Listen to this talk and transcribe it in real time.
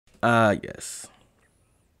Yes.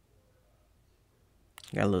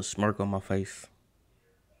 Got a little smirk on my face.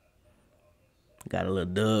 Got a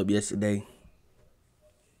little dub yesterday.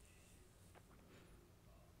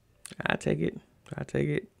 I take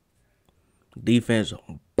it. Defense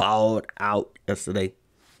balled out yesterday.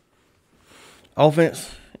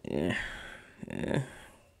 Offense, yeah.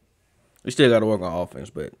 We still got to work on offense,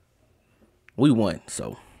 but we won.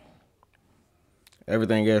 So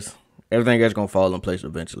everything else gonna fall in place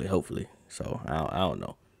eventually, hopefully. So I don't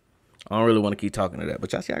know. I don't really want to keep talking to that,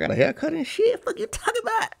 but y'all see I got a haircut and shit. Fuck you talking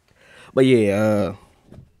about? But yeah,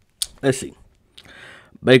 let's see.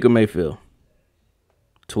 Baker Mayfield,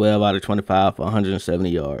 12 out of 25 for 170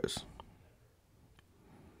 yards.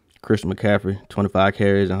 Christian McCaffrey, 25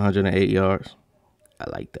 carries, 108 yards. I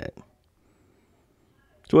like that.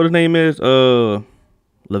 So what his name is?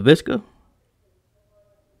 LaVisca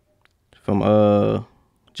from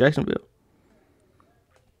Jacksonville.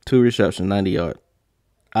 2 receptions, 90 yards.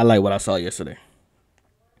 I like what I saw yesterday.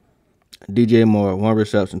 DJ Moore, 1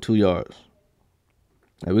 reception, 2 yards.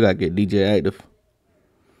 Now we gotta get DJ active.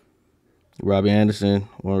 Robbie Anderson,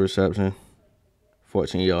 1 reception,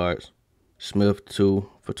 14 yards. Smith, 2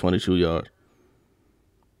 for 22 yards.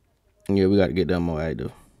 Yeah, we got to get them more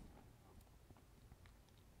active.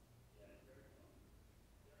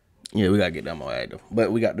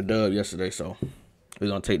 But we got the dub yesterday, so we're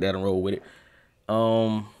going to take that and roll with it.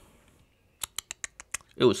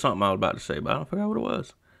 It was something I was about to say, but I don't forget what it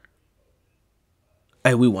was.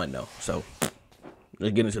 Hey, we won, though, so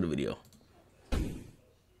let's get into the video.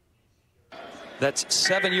 That's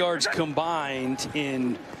 7 yards combined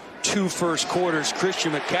in 2 first quarters.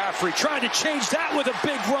 Christian McCaffrey trying to change that with a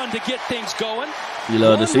big run to get things going. You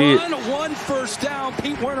love to see it. 1 first down.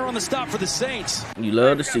 Pete Werner on the stop for the Saints. You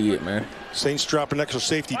love to see it, man. Saints drop an extra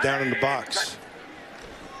safety down in the box.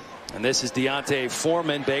 And this is Deontay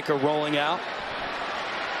Foreman. Baker rolling out.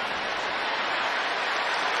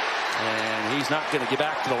 And he's not going to get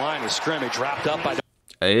back to the line of scrimmage. Wrapped up by...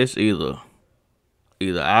 Hey, it's either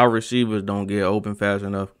our receivers don't get open fast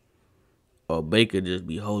enough, or Baker just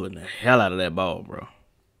be holding the hell out of that ball, bro.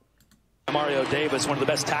 Mario Davis, one of the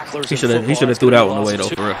best tacklers. He should have threw that one away though,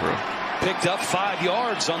 for real. Picked up 5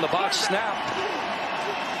 yards on the box snap.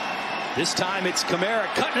 This time it's Kamara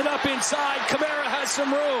cutting it up inside. Kamara has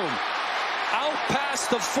some room. Out past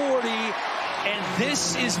the 40, and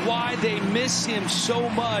this is why they miss him so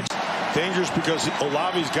much. Dangerous because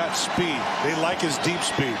Olave's got speed. They like his deep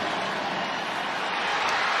speed.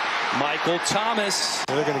 Michael Thomas.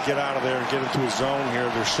 They're going to get out of there and get into his zone here.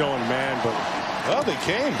 They're showing man, but well, they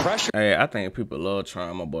came. Pressure. Hey, I think people love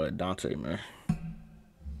trying my boy Dante, man.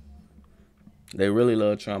 They really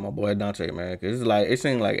love trying my boy Dante, man. Cause it's like, it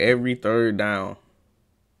seems like every third down,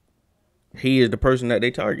 he is the person that they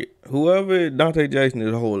target. Whoever Dante Jackson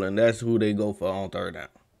is holding, that's who they go for on third down.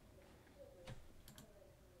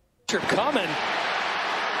 Coming.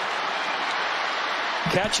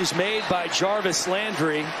 Catch is made by Jarvis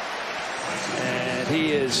Landry. And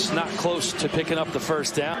he is not close to picking up the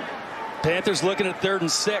first down. Panthers looking at 3rd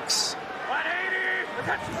and 6.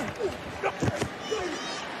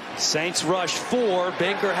 Saints rush 4.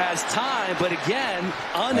 Baker has time, but again,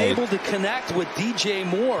 unable to connect with DJ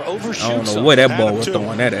Moore. Overshoots. I don't know where that ball was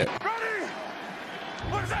throwing that at.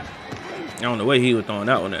 I don't know where he was throwing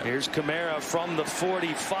that one at. Here's Kamara from the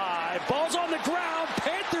 45. Ball's on the ground.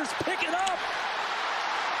 Panthers pick it up.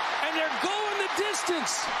 And they're going the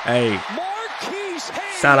distance. Hey,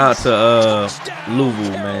 shout out to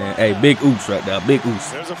Louisville, man. Hey, big oops right there. Big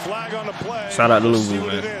oops. There's a flag on the play. Shout out to Louisville,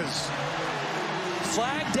 man.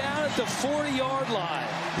 Flag down at the 40-yard line.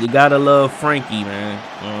 You gotta love Frankie, man.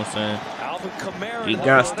 You know what I'm saying? Alvin Kamara. You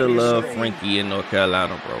got to love Frankie in North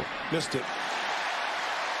Carolina, bro. Missed it.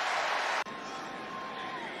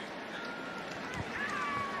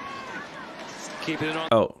 Keeping it on.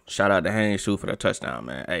 Oh, shout out to Haynes Sue for that touchdown,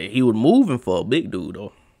 man. Hey, he was moving for a big dude,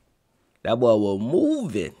 though. That boy was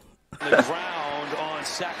moving. The ground on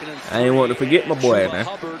 2nd and 3. I ain't want to forget my boy, man.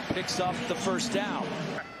 Hubbard picks up the first down.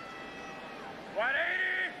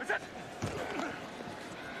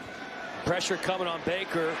 Pressure coming on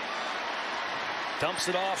Baker. Dumps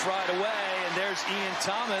it off right away, and there's Ian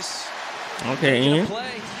Thomas. Okay, Ian.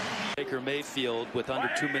 Baker Mayfield with under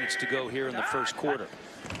 2 minutes to go here in the first quarter.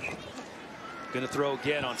 Going to throw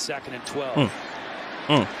again on 2nd and 12.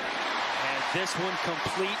 And this one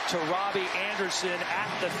complete to Robbie Anderson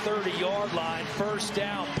at the 30-yard line. First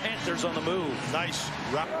down. Panthers on the move. Nice.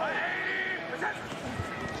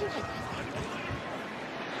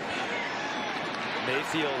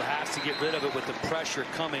 Mayfield has to get rid of it with the pressure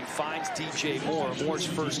coming. Finds DJ Moore. Moore's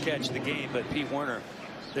first catch of the game, but Pete Werner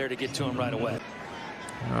there to get to him right away.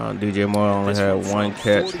 DJ Moore only had 1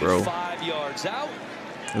 catch, bro.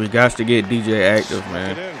 We got to get DJ active,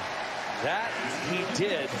 man. That he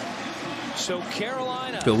did. So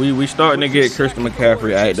Carolina. So we starting to get Christian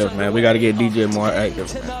McCaffrey active, man. We got to get DJ Moore active.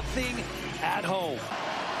 10-0 at home.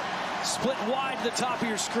 Split wide to the top of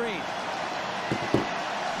your screen.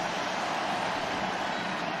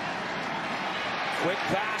 Quick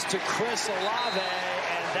pass to Chris Olave,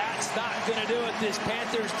 and that's not going to do it. This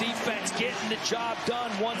Panthers defense getting the job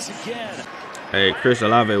done once again. Hey, Chris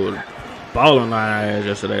Olave was balling on our ass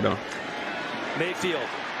yesterday, though. Mayfield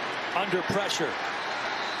under pressure.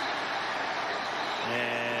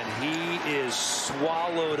 And he is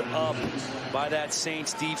swallowed up by that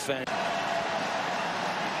Saints defense.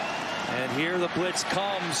 And here the blitz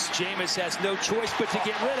comes. Jameis has no choice but to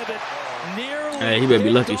get rid of it. Nearly. Hey, he better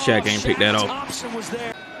be lucky Shaq ain't picked that off. Thompson was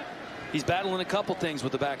there. He's battling a couple things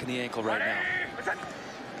with the back of the ankle right now.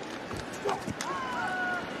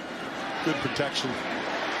 Good protection.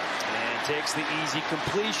 And takes the easy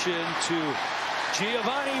completion to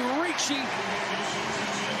Giovanni Ricci.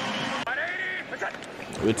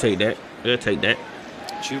 We'll take that. We'll take that.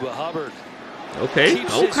 Chuba Hubbard. Okay.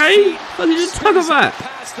 Okay. What did you talk about?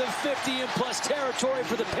 Past the 50 and plus territory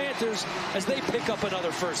for the Panthers as they pick up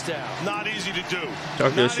another first down. Not easy to do.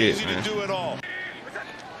 Talk your shit, easy man. to do at all.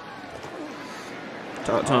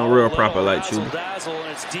 Talk to him real proper like you. Dazzle,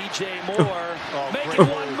 and it's DJ Moore making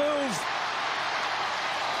one move.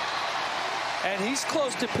 And he's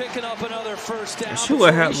close to picking up another first down. See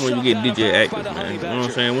what happens when you get DJ active, man. You know what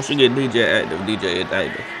I'm saying? Once you get DJ active, DJ is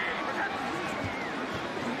active.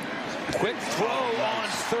 Quick throw on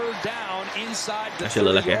third down inside the that shit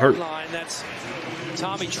look like it hurt. line. That's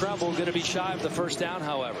Tommy Tremble going to be shy of the first down,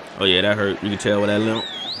 however. Oh, yeah, that hurt. You can tell with that limp.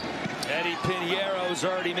 Eddie Piniero's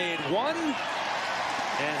already made one.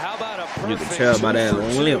 And how about a perfect You can tell by that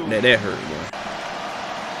limp that hurt, boy.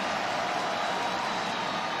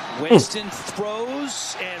 Winston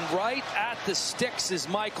throws, and right at the sticks is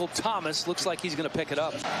Michael Thomas. Looks like he's going to pick it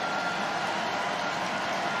up.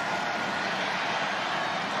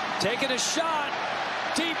 Taking a shot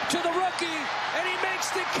deep to the rookie, and he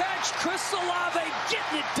makes the catch. Chris Olave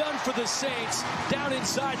getting it done for the Saints down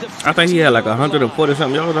inside the 50. I think he had like 140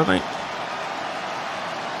 something yards, I think.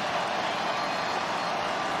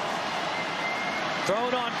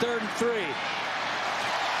 Thrown on 3rd and 3.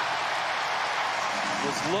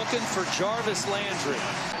 Was looking for Jarvis Landry.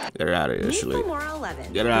 Get her out of here, Slick.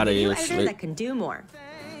 Get her out of here, Slick. That can do more.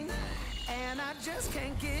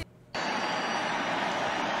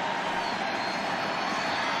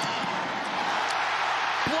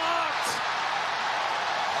 Blocked.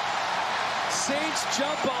 Saints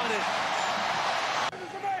jump on it.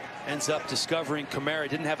 Ends up discovering Kamara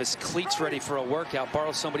didn't have his cleats ready for a workout,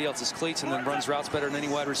 borrows somebody else's cleats, and then runs routes better than any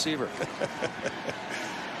wide receiver.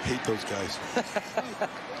 Hate those guys.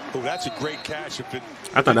 Oh, that's a great catch.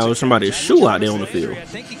 I thought that was somebody's shoe out there on the field. I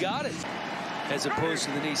think he got it. As opposed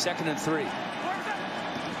to the knee. 2nd and 3.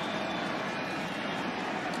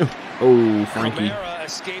 Oh, Frankie. Kamara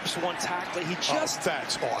escapes one tackle. He just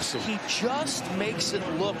that's awesome. He just makes it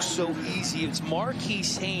look so easy. It's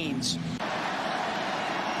Marquise Haynes.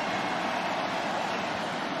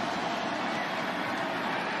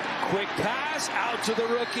 Quick pass out to the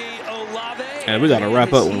rookie Olave. And we got to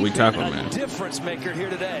wrap up when we tackle, man. Difference maker here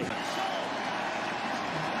today.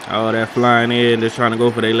 Oh, that flying in, just trying to go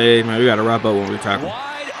for their legs, man. We got to wrap up when we tackle.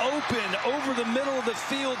 Wide open over the middle of the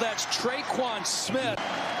field. That's Traquan Smith.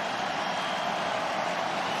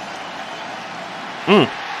 And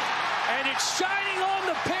it's shining on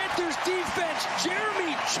the Panthers defense.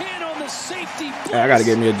 Jeremy Chin on the safety. Hey, I got to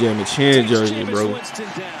get me a Jeremy Chin jersey, bro.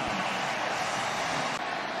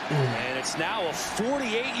 And it's now a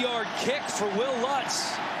 48-yard kick for Will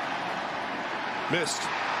Lutz. Missed.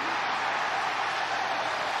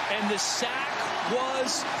 And the sack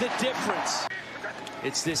was the difference.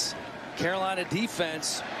 It's this Carolina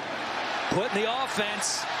defense putting the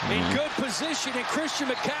offense in good position, and Christian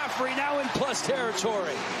McCaffrey now in plus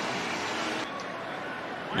territory.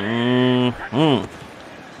 And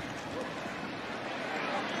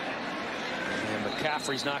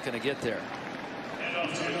McCaffrey's not going to get there.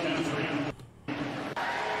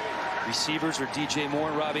 Receivers are DJ Moore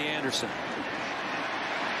and Robbie Anderson.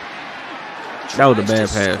 That was a bad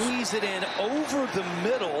pass. Squeeze it in over the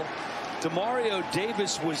middle. Demario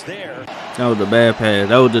Davis was there. That was a bad pass.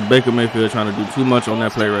 That was just Baker Mayfield trying to do too much on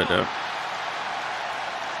that play right there.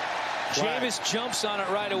 Jameis jumps on it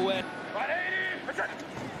right away.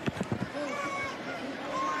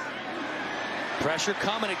 Pressure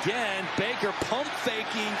coming again. Baker pump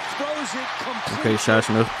faking, throws it complete. Okay, Shi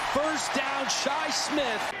Smith. First down, Shi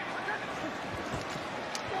Smith.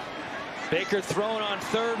 Baker throwing on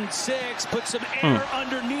 3rd and 6, put some air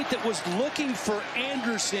underneath that was looking for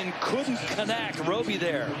Anderson, couldn't connect. Roby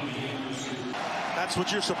there. That's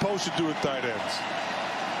what you're supposed to do with tight ends.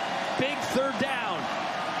 Big 3rd down.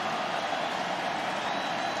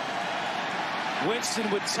 Winston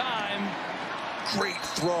with time. Great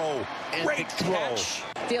throw. Great throw.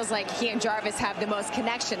 Feels like he and Jarvis have the most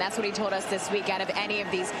connection. That's what he told us this week out of any of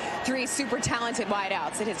these 3 super talented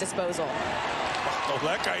wideouts at his disposal. Oh,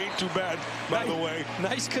 that guy ain't too bad, by the way.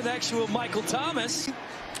 Nice connection with Michael Thomas.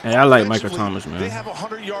 Hey, I like Michael Thomas, man. They have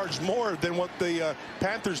 100 yards more than what the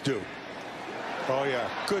Panthers do. Oh, yeah.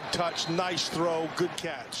 Good touch. Nice throw. Good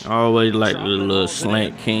catch. Always like the little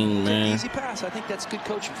slant king, man. Easy pass. I think that's good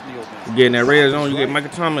coaching from the old man. You get in that red zone, you get Michael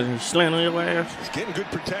Thomas and he slant on your ass. He's getting good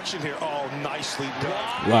protection here. Oh, nicely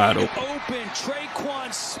done. Wide open. Open.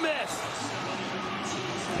 Traquan Smith.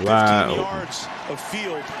 Wide 15 open. yards of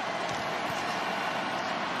field.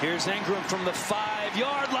 Here's Ingram from the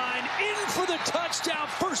 5-yard line. In for the touchdown.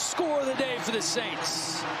 First score of the day for the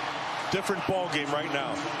Saints. Different ball game right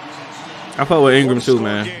now. I fuck with Ingram too,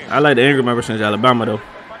 man. I like the Ingram ever since Alabama, though.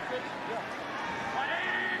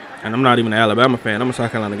 And I'm not even an Alabama fan. I'm a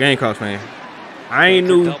South Carolina Gamecocks fan. I ain't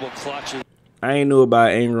knew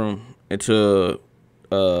about Ingram until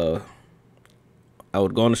I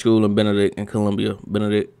was going to school in Benedict and Columbia,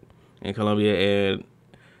 and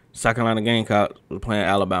South Carolina Gamecocks was playing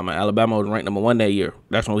Alabama. Alabama was ranked number 1 that year.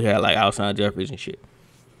 That's when we had like Alshon Jeffries and shit.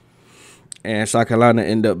 And South Carolina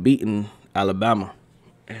ended up beating Alabama.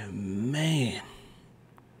 And man,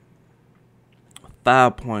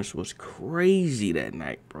 5 points was crazy that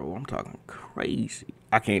night, bro. I'm talking crazy.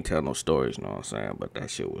 I can't tell no stories, you know what I'm saying? But that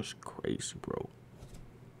shit was crazy, bro.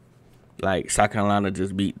 Like, South Carolina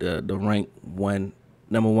just beat the ranked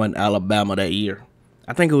number 1 Alabama that year.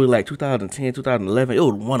 I think it was like 2010, 2011. It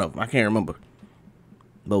was one of them. I can't remember.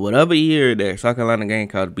 But whatever year that South Carolina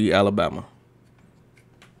Gamecocks beat Alabama,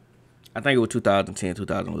 I think it was 2010,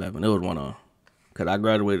 2011. It was one of them. Because I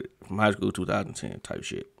graduated from high school 2010 type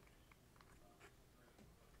shit.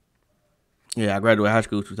 Yeah, I graduated high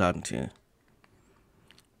school 2010.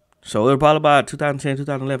 So it was probably about 2010,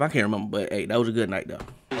 2011. I can't remember. But, hey, that was a good night, though.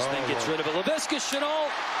 This thing gets rid of it. Laviska Shenault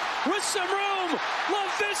with some room.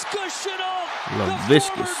 Laviska Shenault, the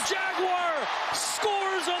former Jaguar,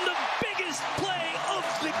 scores on the biggest play of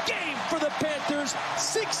the game for the Panthers.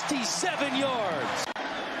 67 yards.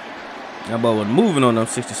 That ball was moving on them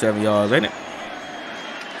 67 yards, ain't it?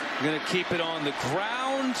 Going to keep it on the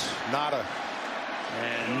ground. Nada.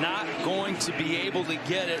 And not going to be able to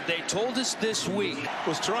get it. They told us this week. It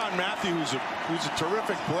was Tyrann Mathieu, who's a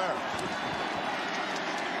terrific player.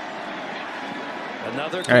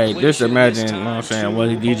 Another hey, just imagine, you know what I'm saying, what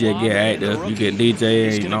DJ get active. You get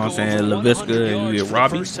DJ, you know what I'm saying, Laviska, and you get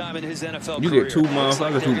Robbie. You get 2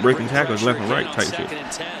 motherfuckers who breaking tackles left and right type shit.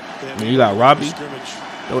 And you got Robbie.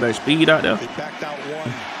 Throw that speed out there. They backed out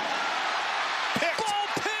one. Ball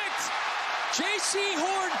picked. J.C.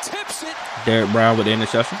 Horn tips it. Derek Brown with the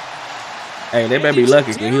interception. Hey, they better be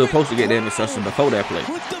lucky because he was supposed to get the interception before that play.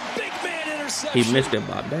 With the big man interception. He missed it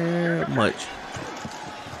by that much.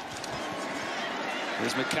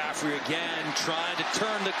 Here's McCaffrey again, trying to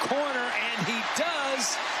turn the corner, and he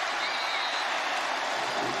does.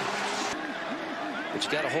 But you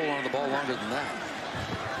got to hold on to the ball longer than that.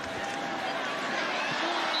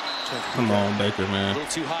 Come on, Baker, man. A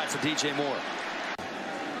little too high for DJ Moore.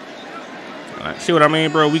 See what I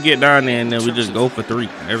mean, bro? We get down there and then we just go for 3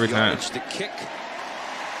 every time.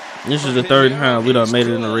 This is the 3rd time we done made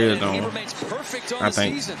it in the red zone, I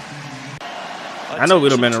think. I know we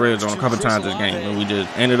done been in the red zone a couple times this game, but we just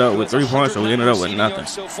ended up with 3 points, so we ended up with nothing.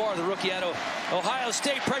 So far, the rookie out of Ohio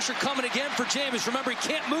State, pressure coming again for Jameis. Remember, he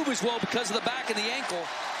can't move as well because of the back of the ankle,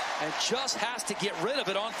 and just has to get rid of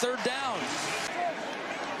it on 3rd down.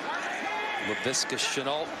 Laviska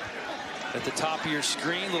Shenault at the top of your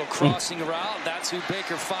screen, little crossing route. That's who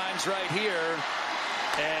Baker finds right here.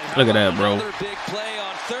 And look at that, bro. Another big play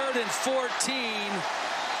on 3rd and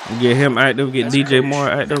 14. Get him active, get DJ Moore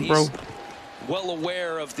active, bro. Well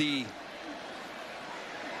aware of the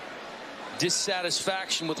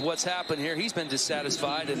dissatisfaction with what's happened here. He's been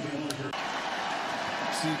dissatisfied, and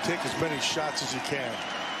So you take as many shots as you can.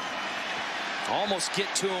 Almost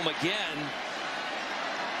get to him again.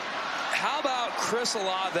 How about Chris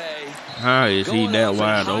Olave? How is he that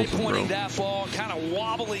wide open, bro? That ball kind of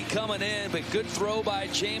wobbly coming in, but good throw by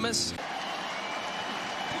Jameis.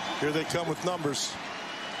 Here they come with numbers.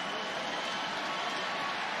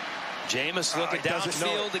 Jameis looking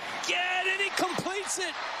downfield again, and he completes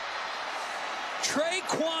it.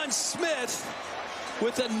 Traquan Smith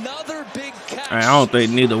with another big catch. I don't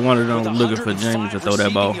think neither one of them was looking for James to throw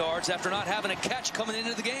that ball. Yards after not having a catch coming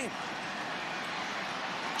into the game.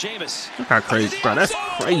 Jameis. Look how crazy, bro. That's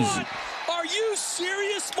crazy. Are you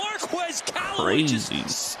serious? Marquez Callaway just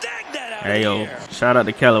snagged that out Hey, yo, shout out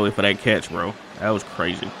to Callaway for that catch, bro. That was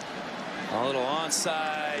crazy. A little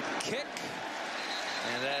onside kick.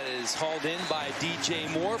 And that is hauled in by DJ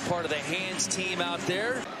Moore, part of the hands team out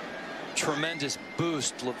there. Tremendous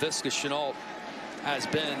boost Laviska Shenault has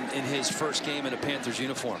been in his first game in a Panthers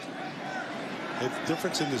uniform. The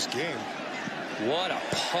difference in this game. What a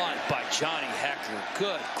punt by Johnny Hecker.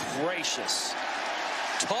 Good gracious.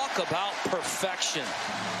 Talk about perfection.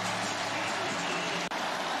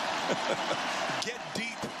 Get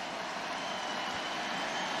deep.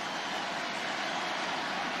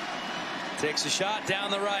 Takes a shot down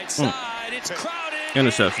the right side. It's crowded.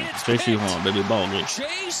 Interception. J.C. Horn, baby, ball game.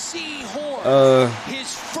 J.C. Horn.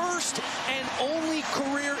 His first and only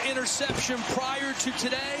career interception prior to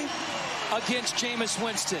today against Jameis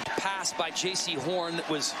Winston. Pass by J.C. Horn that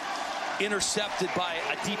was intercepted by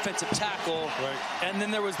a defensive tackle. Right. And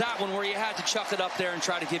then there was that one where you had to chuck it up there and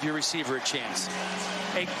try to give your receiver a chance.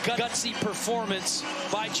 A gutsy performance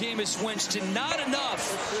by Jameis Winston. Not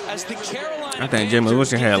enough as the Carolina I think Jameis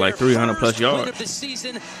Winston had like 300 plus yards. Of the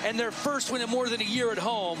season and their first win in more than a year at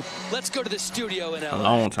home. Let's go to the studio in LA. A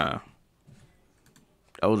long time.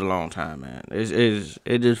 That was a long time, man.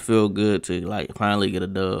 It just feel good to like finally get a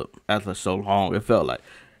dub after so long. It felt like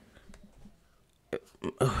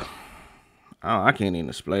I can't even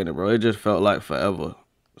explain it, bro. It just felt like forever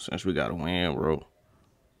since we got a win, bro.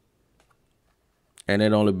 And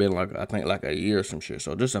it only been like I think like a year or some shit.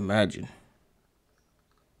 So just imagine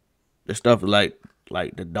the stuff like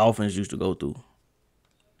the Dolphins used to go through,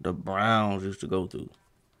 the Browns used to go through.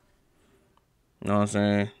 You know what I'm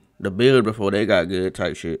saying? The Bills before they got good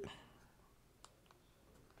type shit.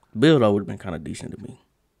 Bills always been kind of decent to me.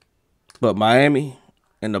 But Miami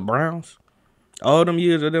and the Browns, all them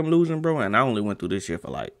years of them losing, bro, and I only went through this shit for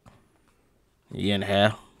like a year and a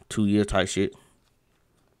half, 2 years type shit.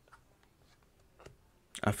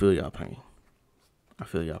 I feel y'all pain.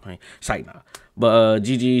 Sight now. But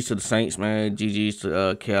GG's to the Saints, man. GG's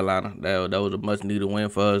to Carolina. That was a much needed win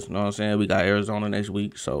for us. You know what I'm saying? We got Arizona next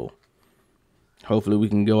week, so hopefully we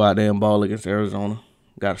can go out there and ball against Arizona.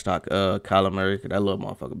 Got to stop Kyler Murray, because that little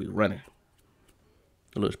motherfucker be running.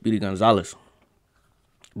 A little Speedy Gonzalez.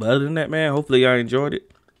 But other than that, man, hopefully y'all enjoyed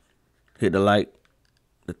it. Hit the like,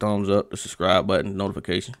 the thumbs up, the subscribe button,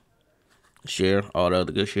 notification, share, all the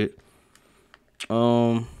other good shit.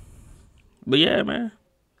 But yeah, man.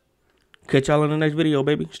 Catch y'all in the next video,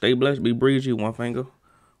 baby. Stay blessed, be breezy. One finger,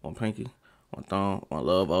 one pinky, one thumb, one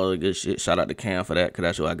love, all the good shit. Shout out to Cam for that, because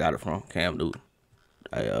that's who I got it from. Cam, dude.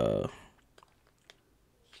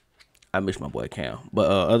 I miss my boy Cam. But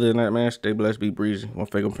other than that, man, stay blessed, be breezy. One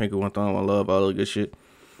finger, one pinky, one thumb, one love, all the good shit.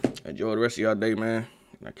 Enjoy the rest of y'all day, man.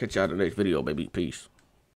 I'll catch y'all in the next video, baby. Peace.